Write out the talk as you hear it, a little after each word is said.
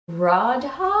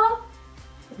Radha?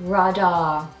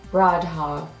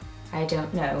 Radha, I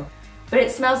don't know. But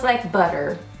it smells like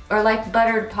butter, or like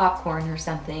buttered popcorn or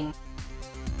something.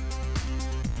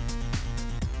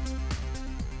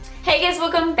 Hey guys,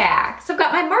 welcome back. So I've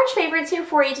got my March favorites here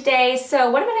for you today. So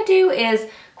what I'm gonna do is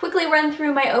quickly run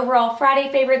through my overall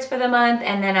Friday favorites for the month,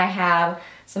 and then I have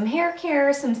some hair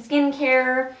care, some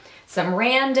skincare, some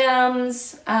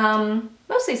randoms,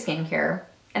 mostly skincare,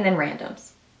 and then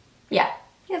randoms. Yeah,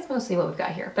 that's mostly what we've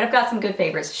got here. But I've got some good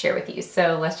favorites to share with you,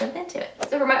 so let's jump into it.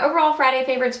 So for my overall Friday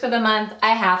favorites for the month,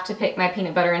 I have to pick my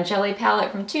peanut butter and jelly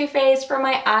palette from Too Faced for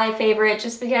my eye favorite,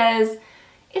 just because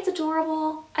it's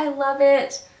adorable. I love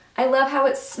it. I love how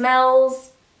it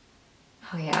smells.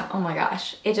 Oh yeah, oh my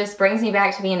gosh. It just brings me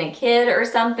back to being a kid or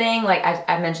something. Like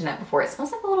I mentioned that before. It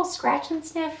smells like a little scratch and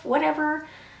sniff, whatever,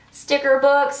 sticker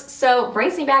books. So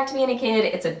brings me back to being a kid.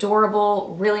 It's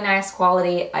adorable, really nice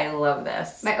quality. I love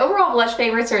this. My overall blush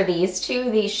favorites are these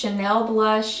two. The Chanel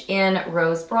blush in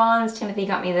Rose Bronze. Timothy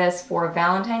got me this for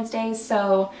Valentine's Day.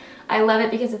 So I love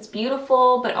it because it's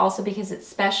beautiful, but also because it's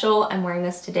special. I'm wearing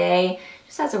this today.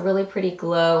 Just has a really pretty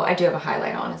glow. I do have a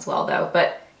highlight on as well though,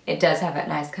 but it does have that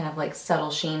nice kind of like subtle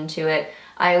sheen to it.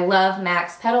 I love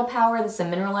MAC's Petal Power. This is a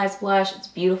mineralized blush. It's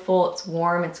beautiful, it's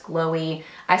warm, it's glowy.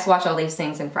 I swatch all these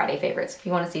things in Friday favorites. If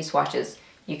you want to see swatches,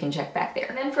 you can check back there.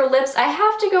 And then for lips, I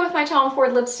have to go with my Tom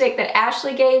Ford lipstick that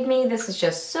Ashley gave me. This is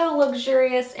just so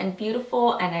luxurious and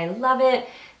beautiful, and I love it.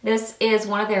 This is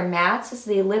one of their mattes. This is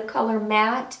the Lip Color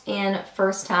Matte in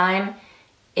First Time.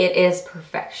 It is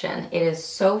perfection. It is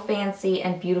so fancy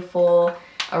and beautiful.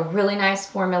 A really nice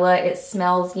formula. It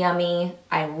smells yummy.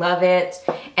 I love it.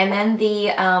 And then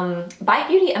the Bite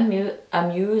Beauty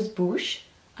Amuse Bouche.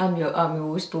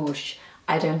 Amuse Bouche.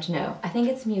 I don't know. I think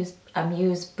it's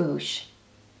Amuse Bouche.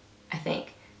 I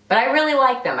think. But I really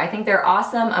like them. I think they're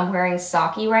awesome. I'm wearing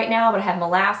Sake right now, but I have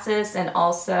molasses and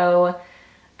also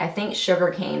I think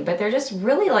sugarcane. But they're just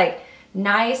really like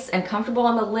nice and comfortable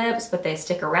on the lips, but they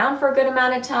stick around for a good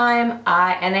amount of time.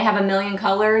 And they have a million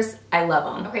colors. I love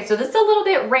them. Okay, so this is a little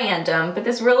bit random, but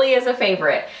this really is a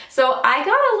favorite. So I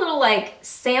got a little like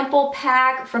sample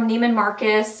pack from Neiman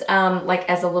Marcus, like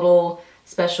as a little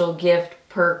special gift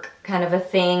perk kind of a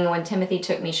thing when Timothy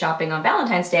took me shopping on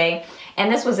Valentine's Day. And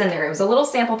this was in there. It was a little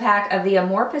sample pack of the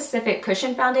Amore Pacific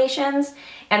cushion foundations.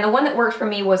 And the one that worked for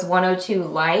me was 102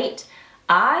 Light.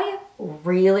 I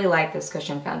really like this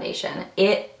cushion foundation.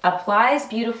 It applies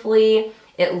beautifully.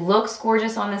 It looks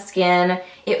gorgeous on the skin.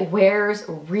 It wears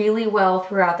really well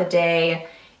throughout the day.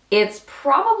 It's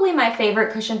probably my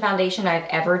favorite cushion foundation I've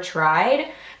ever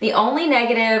tried. The only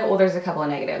negative, well, there's a couple of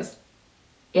negatives.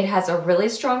 It has a really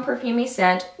strong perfumey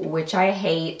scent, which I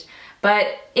hate, but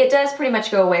it does pretty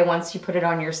much go away once you put it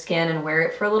on your skin and wear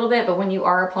it for a little bit. But when you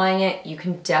are applying it, you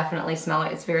can definitely smell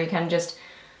it. It's very kind of just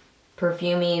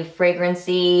perfumey,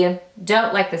 fragrancy.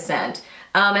 Don't like the scent.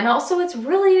 And also it's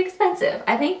really expensive.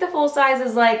 I think the full size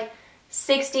is like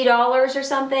 $60 or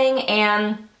something,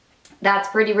 and that's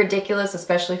pretty ridiculous,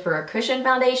 especially for a cushion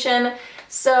foundation.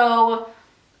 So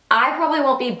I probably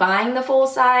won't be buying the full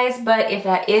size, but if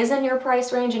that is in your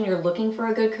price range and you're looking for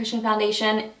a good cushion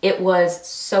foundation, it was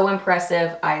so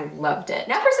impressive. I loved it.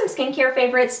 Now for some skincare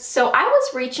favorites. So I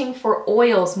was reaching for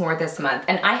oils more this month,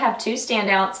 and I have two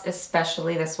standouts,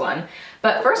 especially this one.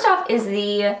 But first off is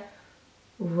the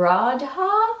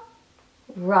Radha,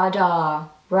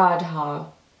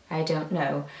 I don't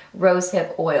know,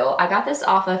 rosehip oil. I got this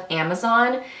off of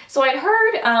Amazon. So I'd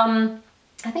heard,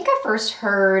 I think I first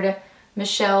heard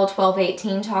Michelle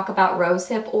 1218 talk about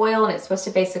rosehip oil, and it's supposed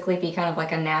to basically be kind of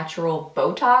like a natural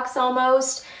Botox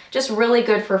almost. Just really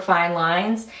good for fine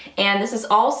lines. And this is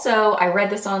also, I read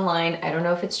this online, I don't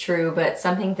know if it's true, but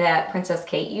something that Princess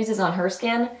Kate uses on her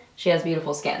skin. She has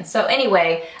beautiful skin. So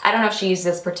anyway, I don't know if she uses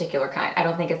this particular kind. I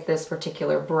don't think it's this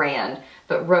particular brand,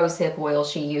 but rosehip oil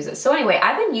she uses. So anyway,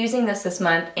 I've been using this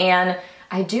month, and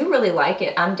I do really like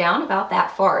it. I'm down about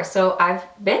that far. So I've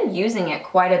been using it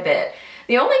quite a bit.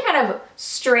 The only kind of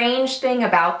strange thing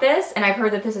about this, and I've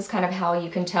heard that this is kind of how you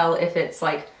can tell if it's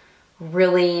like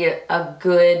really a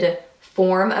good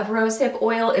form of rosehip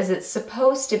oil, is it's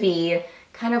supposed to be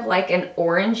kind of like an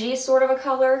orangey sort of a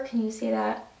color. Can you see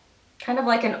that? Kind of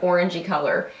like an orangey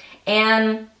color.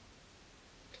 And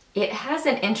it has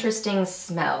an interesting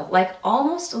smell, like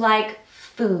almost like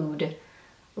food.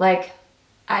 Like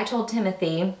I told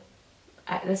Timothy,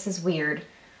 this is weird,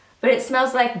 but it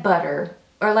smells like butter.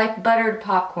 Or like buttered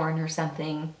popcorn or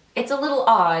something. It's a little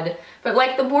odd, but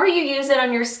like the more you use it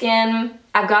on your skin,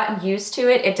 I've gotten used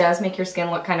to it. It does make your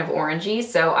skin look kind of orangey,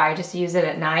 so I just use it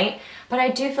at night. But I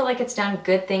do feel like it's done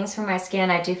good things for my skin.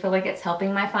 I do feel like it's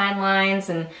helping my fine lines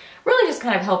and really just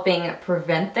kind of helping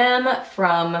prevent them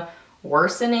from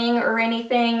worsening or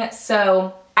anything.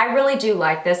 So I really do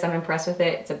like this. I'm impressed with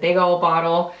it. It's a big old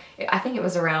bottle. I think it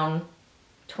was around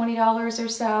 $20 or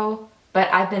so,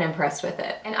 but I've been impressed with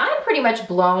it. And I'm pretty much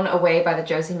blown away by the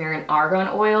Josie Maran Argan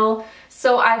Oil.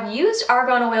 So I've used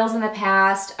argan oils in the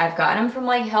past. I've gotten them from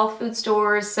like health food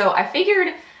stores. So I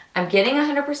figured I'm getting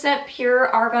 100% pure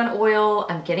argan oil.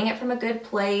 I'm getting it from a good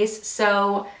place.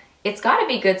 So it's gotta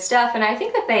be good stuff. And I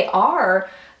think that they are,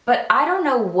 but I don't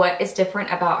know what is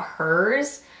different about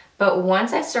hers. But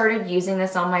once I started using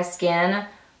this on my skin,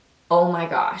 oh my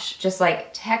gosh, just like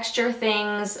texture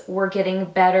things were getting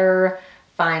better,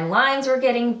 fine lines were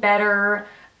getting better.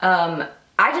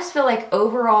 I just feel like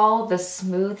overall the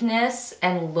smoothness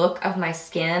and look of my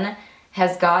skin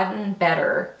has gotten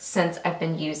better since I've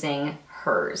been using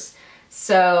hers.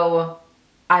 So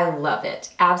I love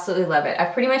it, absolutely love it.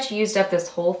 I've pretty much used up this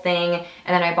whole thing,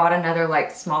 and then I bought another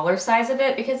like smaller size of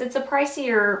it because it's a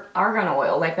pricier argan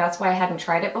oil. Like that's why I hadn't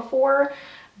tried it before,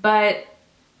 but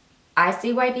I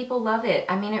see why people love it.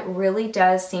 I mean, it really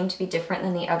does seem to be different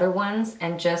than the other ones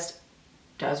and just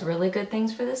does really good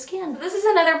things for the skin. This is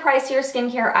another pricier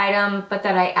skincare item, but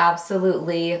that I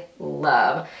absolutely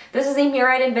love. This is a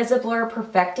Murad Invisiblur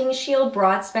Perfecting Shield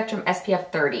Broad Spectrum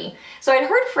SPF 30. So I'd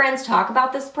heard friends talk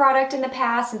about this product in the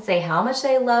past and say how much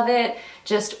they love it,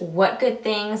 just what good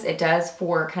things it does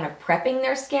for kind of prepping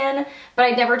their skin, but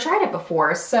I'd never tried it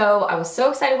before. So I was so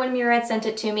excited when Murad sent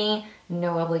it to me.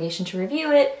 No obligation to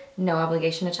review it, no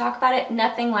obligation to talk about it,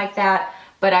 nothing like that,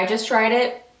 but I just tried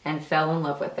it and fell in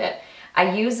love with it.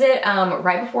 I use it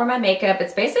right before my makeup.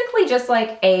 It's basically just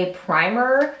like a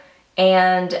primer,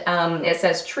 and it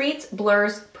says treats,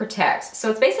 blurs, protects. So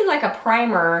it's basically like a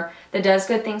primer that does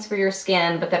good things for your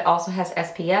skin, but that also has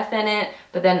SPF in it,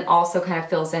 but then also kind of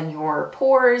fills in your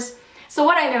pores. So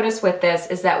what I noticed with this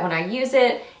is that when I use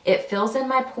it, it fills in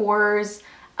my pores.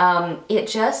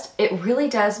 It really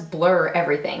does blur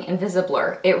everything,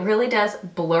 Invisiblur. It really does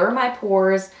blur my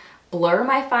pores, blur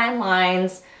my fine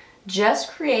lines, just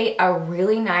create a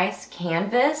really nice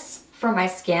canvas for my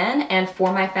skin and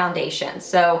for my foundation.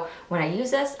 So when I use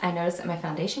this, I notice that my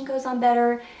foundation goes on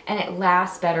better and it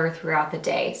lasts better throughout the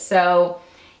day. So,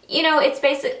 you know, it's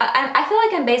basic. I feel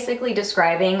like I'm basically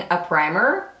describing a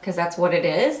primer because that's what it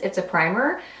is. It's a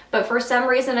primer, but for some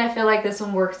reason I feel like this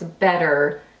one works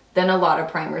better than a lot of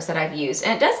primers that I've used.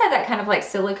 And it does have that kind of like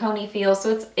silicone-y feel.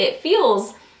 So it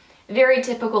feels very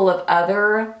typical of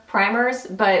other primers,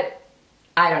 but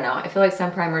I don't know. I feel like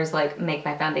some primers like make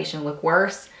my foundation look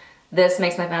worse. This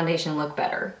makes my foundation look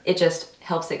better. It just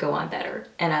helps it go on better,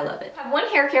 and I love it. I have one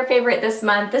hair care favorite this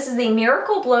month. This is the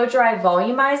Miracle Blow Dry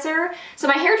Volumizer. So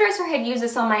my hairdresser had used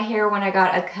this on my hair when I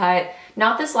got a cut,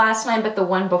 not this last time, but the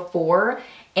one before,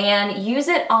 and use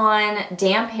it on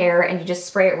damp hair, and you just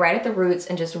spray it right at the roots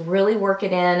and just really work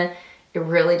it in. It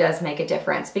really does make a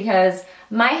difference because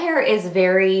my hair is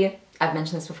very, I've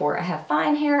mentioned this before, I have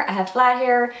fine hair, I have flat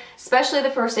hair, especially the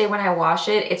first day when I wash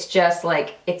it. It's just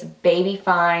like, it's baby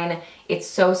fine. It's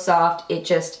so soft, it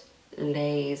just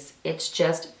lays. It's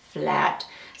just flat.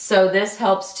 So this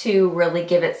helps to really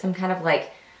give it some kind of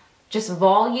like just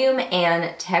volume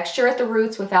and texture at the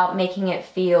roots without making it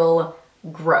feel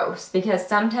gross, because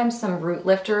sometimes some root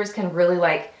lifters can really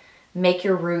like make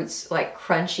your roots like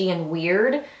crunchy and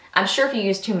weird. I'm sure if you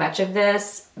use too much of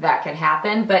this, that could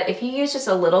happen, but if you use just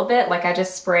a little bit, like I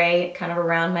just spray kind of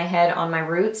around my head on my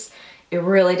roots, it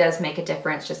really does make a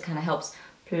difference. Just kind of helps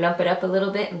plump it up a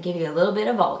little bit and give you a little bit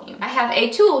of volume. I have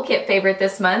a toolkit favorite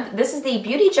this month. This is the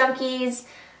Beauty Junkies,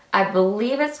 I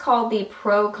believe it's called the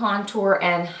Pro Contour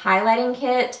and Highlighting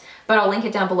Kit, but I'll link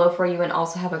it down below for you and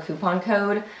also have a coupon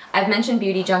code. I've mentioned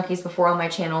Beauty Junkies before on my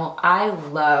channel. I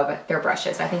love their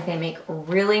brushes. I think they make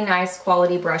really nice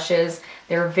quality brushes.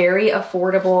 They're very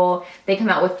affordable. They come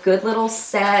out with good little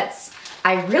sets.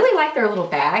 I really like their little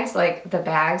bags, like the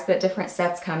bags that different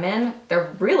sets come in.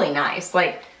 They're really nice.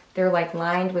 Like they're like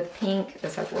lined with pink.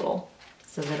 This has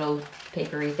it's a little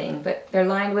papery thing, but they're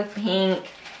lined with pink.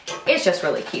 It's just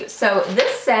really cute. So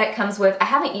this set comes with, I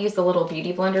haven't used the little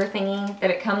beauty blender thingy that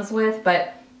it comes with,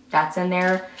 but that's in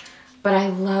there. But I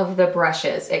love the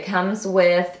brushes. It comes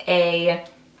with a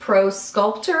Pro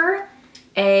Sculptor,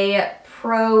 a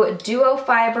Pro Duo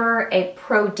Fiber, a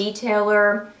Pro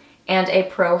Detailer, and a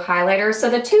Pro Highlighter. So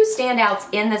the two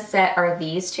standouts in the set are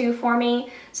these two for me.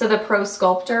 So the Pro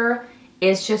Sculptor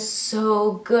is just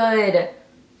so good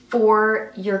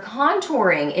for your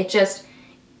contouring.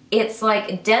 It's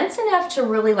like dense enough to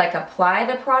really like apply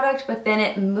the product, but then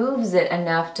it moves it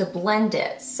enough to blend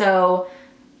it. So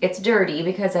It's dirty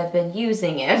because I've been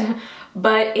using it,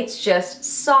 but it's just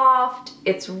soft.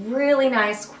 It's really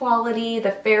nice quality.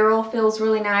 The ferrule feels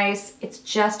really nice. It's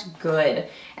just good.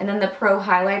 And then the Pro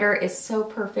Highlighter is so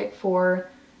perfect for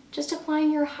just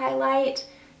applying your highlight.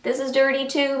 This is dirty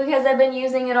too because I've been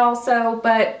using it also,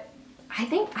 but I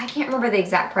can't remember the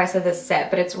exact price of this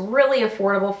set, but it's really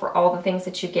affordable for all the things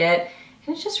that you get.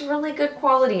 And it's just really good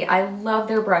quality. I love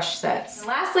their brush sets. And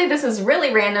lastly, this is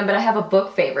really random, but I have a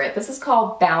book favorite. This is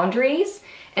called Boundaries,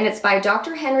 and it's by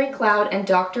Dr. Henry Cloud and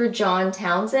Dr. John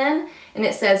Townsend. And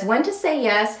it says, when to say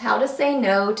yes, how to say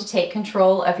no to take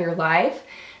control of your life.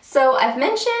 So I've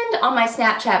mentioned on my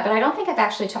Snapchat, but I don't think I've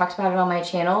actually talked about it on my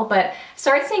channel, but I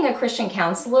started seeing a Christian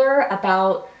counselor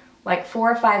about like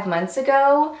 4 or 5 months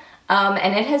ago.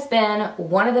 And it has been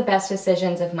one of the best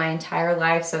decisions of my entire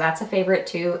life. So that's a favorite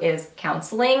too, is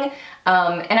counseling.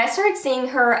 And I started seeing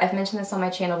her, I've mentioned this on my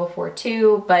channel before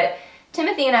too, but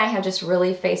Timothy and I have just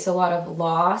really faced a lot of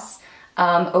loss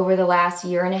over the last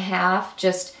 1.5 years,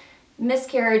 just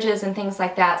miscarriages and things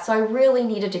like that. So I really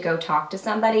needed to go talk to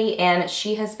somebody, and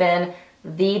she has been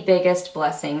the biggest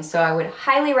blessing. So I would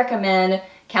highly recommend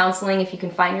counseling if you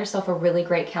can find yourself a really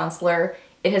great counselor.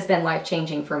 It has been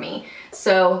life-changing for me.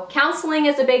 So counseling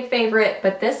is a big favorite,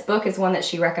 but this book is one that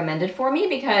she recommended for me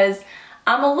because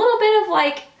I'm a little bit of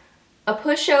like a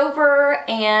pushover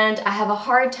and I have a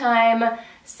hard time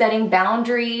setting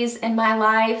boundaries in my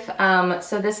life.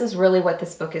 So this is really what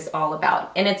this book is all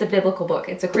about. And it's a biblical book.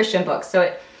 It's a Christian book. So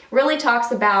it really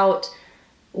talks about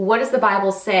what does the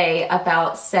Bible say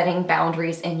about setting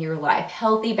boundaries in your life,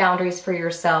 healthy boundaries for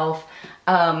yourself,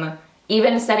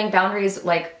 even setting boundaries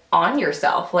like on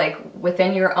yourself, like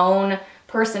within your own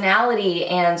personality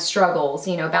and struggles,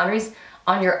 you know, boundaries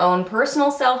on your own personal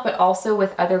self, but also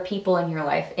with other people in your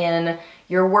life, in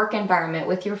your work environment,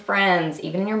 with your friends,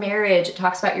 even in your marriage. It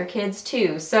talks about your kids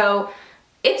too. So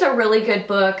it's a really good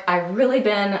book. I've really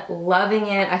been loving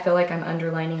it. I feel like I'm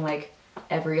underlining like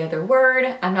every other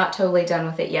word. I'm not totally done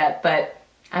with it yet, but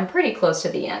I'm pretty close to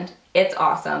the end. It's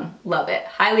awesome. Love it.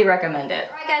 Highly recommend it.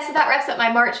 All right guys, so that wraps up my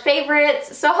March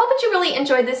favorites. So I hope that you really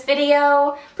enjoyed this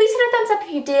video. Please hit a thumbs up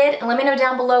if you did, and let me know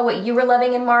down below what you were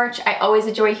loving in March. I always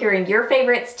enjoy hearing your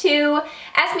favorites too.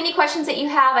 Ask me any questions that you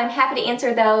have. I'm happy to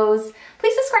answer those.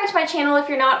 Please subscribe to my channel if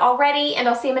you're not already, and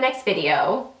I'll see you in my next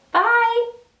video.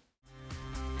 Bye!